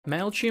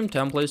MailChimp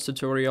templates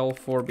tutorial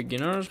for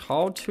beginners: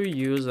 how to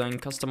use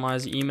and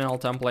customize email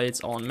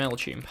templates on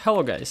MailChimp.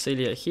 Hello guys,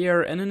 Celia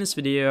here, and in this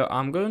video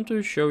I'm going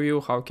to show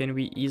you how can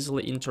we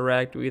easily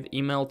interact with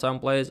email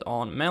templates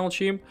on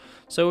MailChimp.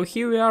 So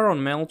here we are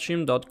on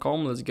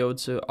MailChimp.com. Let's go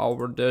to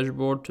our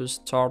dashboard to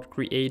start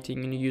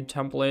creating a new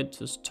template,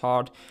 to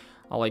start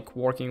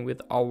working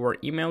with our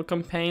email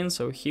campaign.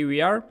 So here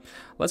we are.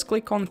 Let's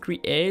click on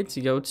create,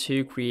 go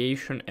to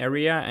creation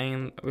area,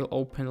 and we'll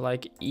open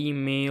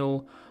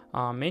email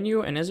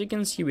menu, and as you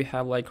can see we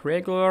have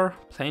regular,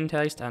 plain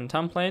text, and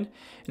template.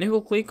 And if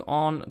we'll click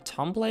on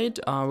template,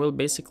 we'll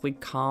basically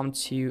come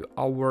to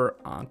our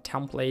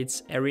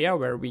templates area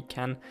where we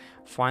can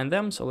find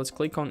them. So let's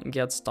click on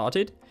get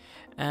started,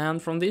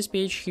 and from this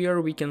page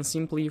here we can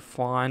simply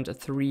find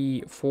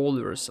three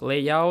folders: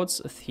 layouts,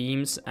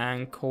 themes,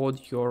 and code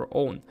your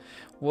own.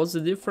 What's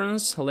the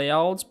difference?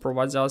 Layouts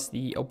provides us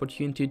the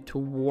opportunity to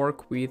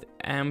work with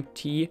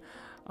empty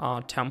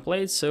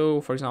templates.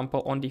 So for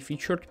example, on the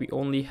featured we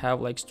only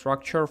have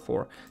structure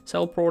for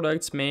sell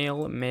products,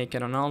 mail, make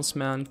an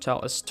announcement, tell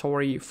a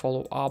story,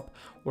 follow up,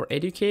 or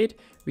educate.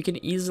 We can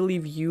easily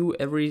view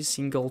every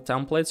single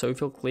template. So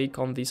if you click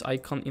on this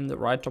icon in the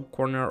right top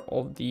corner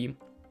of the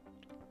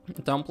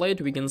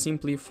template, we can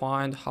simply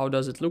find how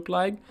does it look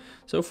like.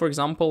 So for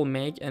example,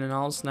 make an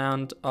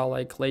announcement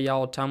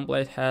layout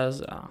template has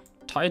a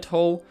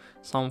title,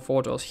 some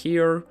photos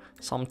here,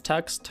 some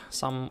text,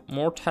 some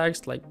more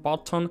text like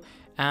button,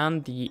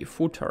 and the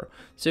footer.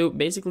 So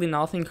basically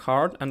nothing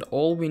hard, and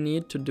all we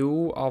need to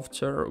do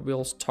after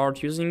we'll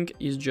start using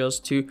is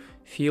just to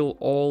fill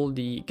all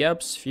the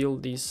gaps, fill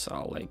this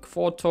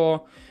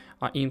photo,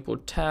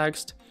 input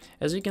text.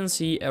 As you can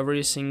see,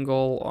 every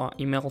single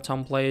email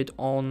template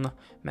on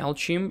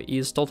MailChimp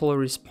is totally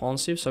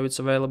responsive, so it's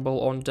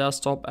available on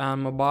desktop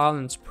and mobile,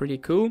 and it's pretty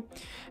cool.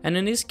 And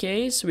in this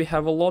case we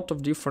have a lot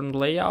of different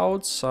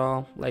layouts,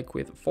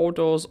 with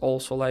photos,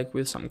 also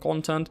with some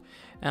content,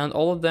 and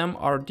all of them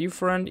are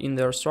different in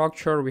their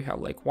structure. We have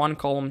one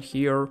column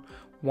here,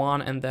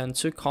 one and then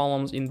two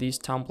columns in this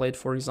template,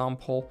 for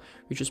example,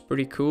 which is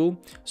pretty cool.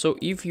 So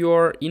if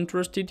you're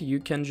interested, you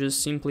can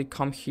just simply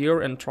come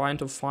here and try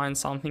to find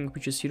something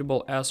which is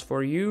suitable as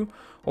for you.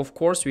 Of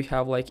course, we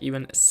have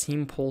even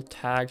simple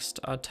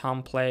text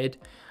template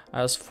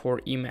as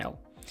for email.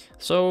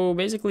 So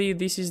basically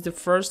this is the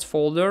first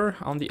folder.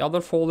 On the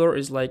other folder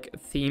is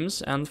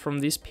themes, and from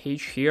this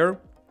page here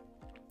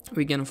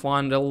we can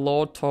find a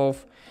lot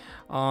of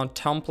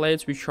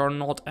templates which are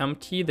not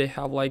empty. They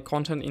have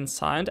content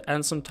inside,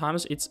 and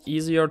sometimes it's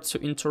easier to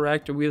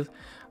interact with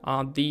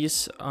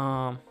these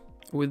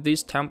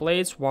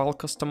templates while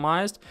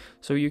customized.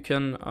 So you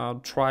can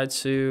try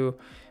to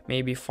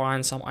maybe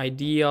find some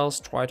ideas,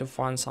 try to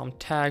find some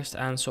text,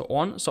 and so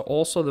on. So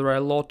also there are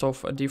a lot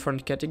of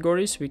different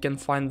categories. We can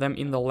find them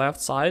in the left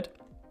side.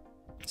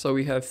 So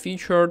we have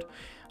featured,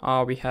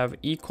 we have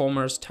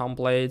e-commerce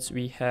templates,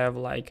 we have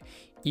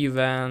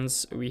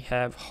events, we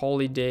have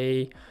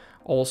holiday,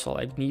 also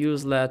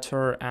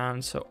newsletter,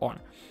 and so on.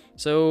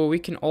 So we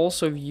can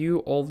also view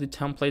all the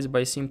templates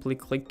by simply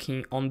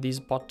clicking on this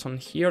button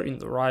here in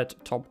the right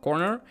top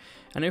corner,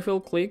 and if we'll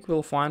click,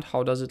 we'll find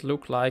how does it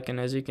look like. And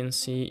as you can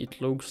see, it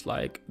looks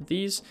like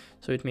this.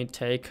 So it may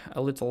take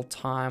a little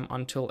time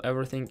until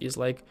everything is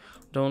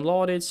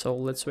downloaded, so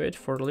let's wait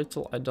for a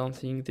little. I don't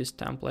think this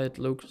template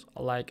looks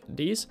like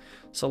this,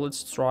 so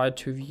let's try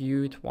to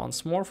view it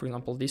once more. For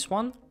example, this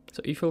one.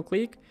 So if we'll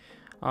click,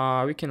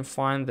 we can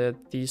find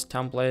that this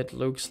template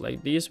looks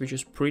like this, which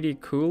is pretty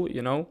cool,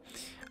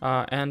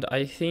 and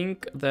I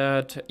think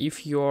that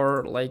if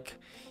you're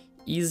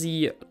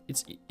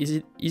it's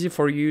easy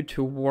for you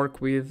to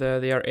work with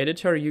their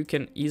editor, you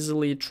can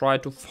easily try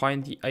to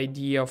find the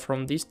idea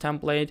from this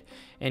template,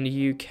 and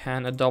you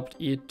can adopt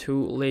it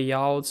to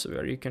layouts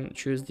where you can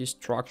choose this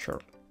structure.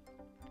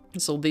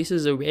 So this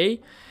is a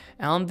way.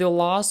 And the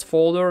last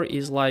folder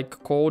is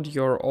code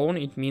your own.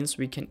 It means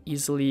we can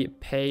easily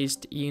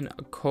paste in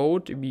a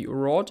code we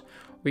wrote.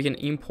 We can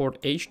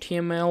import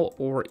HTML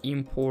or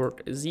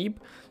import zip.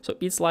 So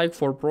it's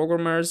for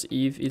programmers.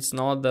 If it's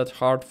not that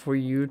hard for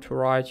you to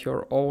write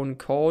your own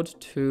code,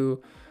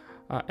 to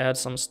add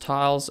some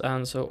styles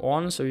and so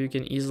on, so you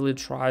can easily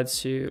try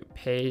to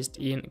paste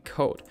in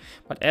code.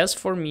 But as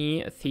for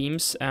me,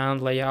 themes and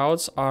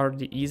layouts are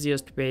the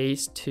easiest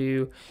ways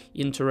to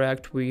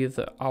interact with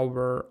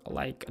our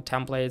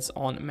templates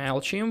on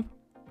MailChimp.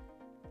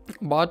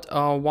 But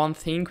one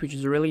thing which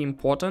is really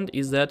important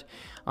is that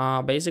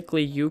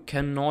basically you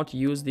cannot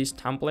use these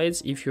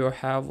templates if you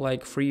have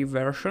free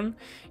version.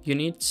 You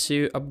need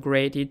to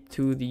upgrade it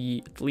to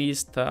at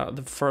least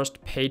the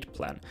first paid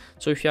plan.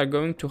 So if you are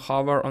going to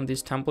hover on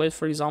this template,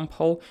 for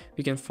example,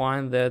 we can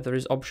find that there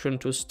is option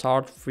to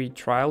start free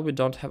trial. We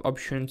don't have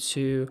option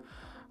to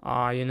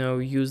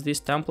use this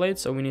template,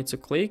 so we need to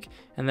click,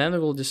 and then we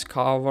will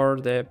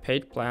discover the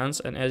paid plans.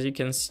 And as you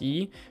can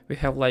see, we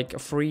have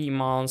 3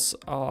 months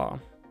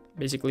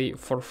basically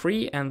for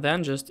free, and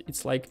then just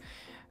it's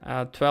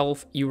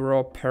 12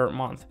 euro per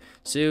month.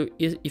 So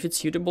if it's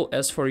suitable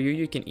as for you,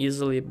 you can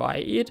easily buy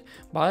it.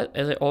 But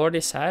as I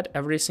already said,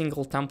 every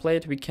single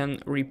template we can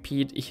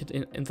repeat it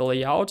in the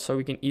layout, so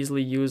we can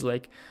easily use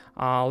like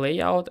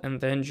layout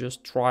and then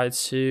just try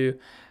to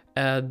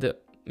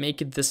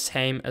make it the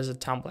same as a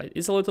template.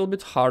 It's a little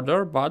bit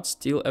harder, but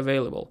still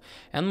available.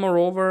 And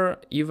moreover,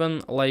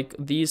 even like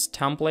these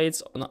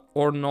templates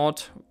are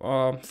not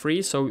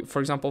free. So for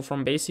example,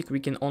 from basic, we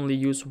can only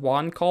use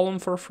one column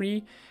for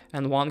free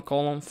and one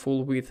column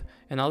full width,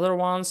 and other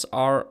ones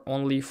are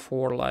only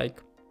for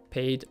like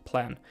paid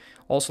plan.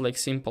 Also, like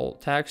simple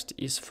text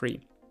is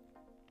free.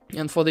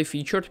 And for the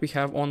featured, we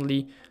have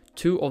only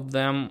 2 of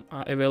them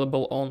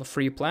available on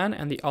free plan,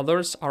 and the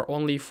others are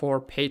only for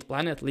paid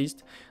plan, at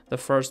least the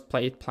first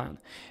paid plan.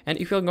 And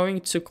if you're going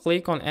to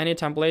click on any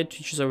template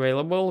which is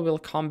available, we'll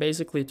come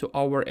basically to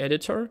our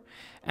editor,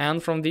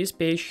 and from this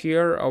page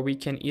here we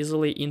can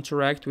easily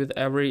interact with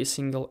every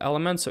single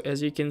element. So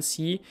as you can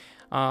see,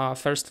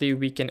 firstly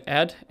we can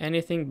add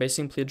anything by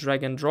simply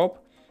drag and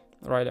drop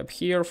right up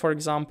here, for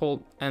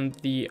example, and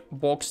the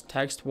box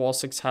text was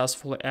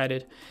successfully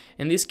added.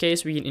 In this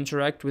case, we can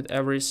interact with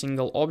every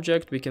single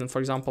object. We can, for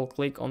example,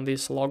 click on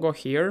this logo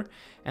here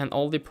and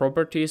all the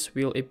properties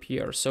will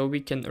appear. So we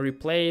can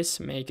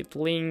replace, make it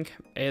link,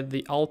 add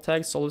the alt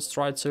text. So let's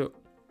try to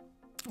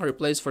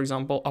replace, for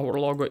example, our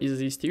logo is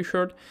this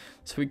t-shirt,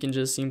 so we can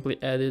just simply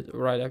add it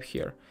right up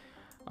here.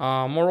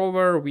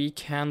 Moreover, we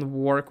can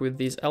work with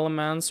these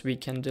elements, we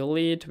can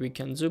delete, we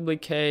can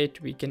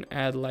duplicate, we can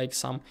add like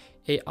some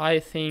AI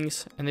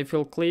things, and if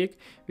you'll click,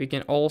 we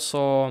can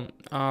also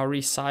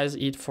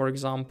resize it. For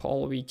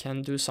example, we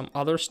can do some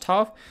other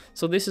stuff.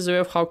 So this is a way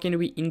of how can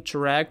we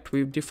interact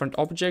with different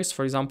objects.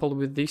 For example,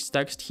 with this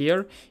text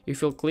here,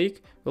 if you'll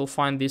click, we'll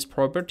find these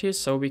properties.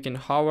 So we can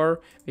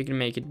hover, we can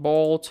make it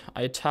bold,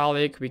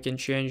 italic, we can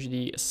change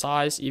the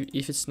size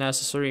if it's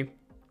necessary.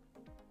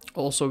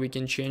 Also, we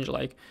can change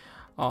like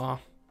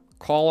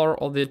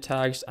color of the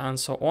text and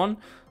so on.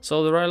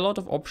 So there are a lot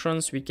of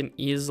options we can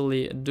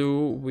easily do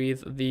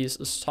with this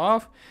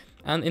stuff,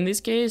 and in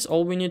this case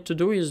all we need to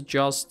do is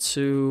just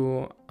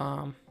to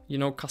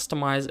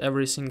customize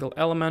every single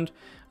element.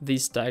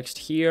 This text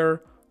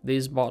here,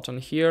 this button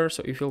here.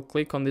 So if you'll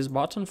click on this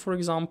button, for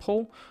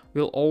example,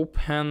 we'll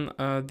open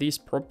these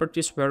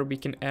properties where we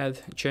can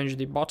change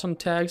the button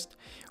text,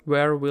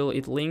 where will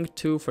it link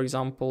to, for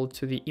example,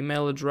 to the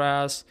email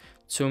address,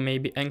 to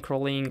maybe anchor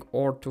link,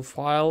 or to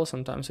file.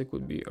 Sometimes it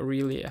could be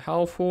really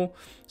helpful.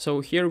 So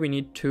here we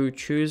need to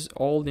choose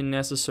all the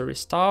necessary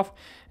stuff,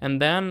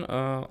 and then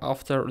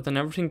after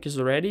everything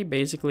is ready,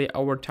 basically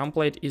our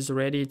template is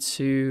ready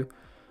to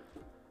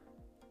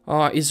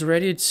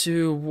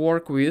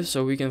work with.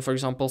 So we can, for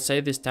example,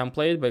 save this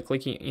template by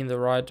clicking in the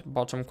right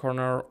bottom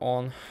corner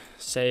on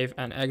save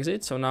and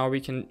exit. So now we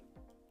can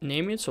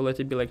name it, so let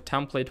it be like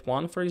template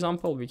 1, for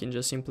example. We can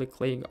just simply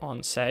click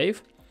on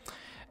save.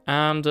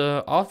 And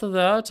after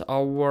that,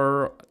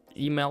 our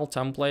email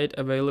template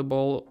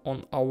available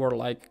on our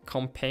like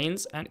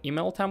campaigns and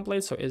email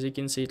templates. So as you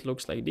can see, it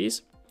looks like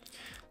this.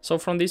 So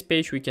from this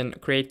page, we can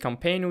create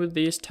campaign with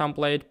this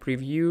template,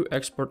 preview,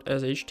 export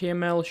as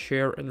HTML,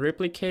 share and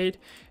replicate.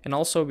 And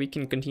also we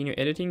can continue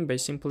editing by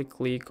simply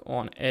click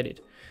on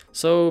edit.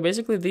 So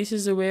basically this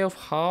is a way of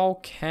how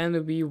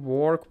can we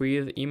work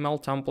with email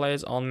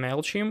templates on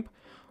MailChimp.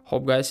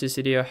 Hope guys this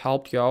video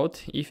helped you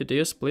out. If it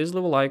is, please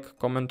leave a like,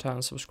 comment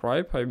and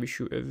subscribe. I wish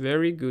you a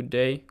very good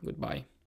day. Goodbye.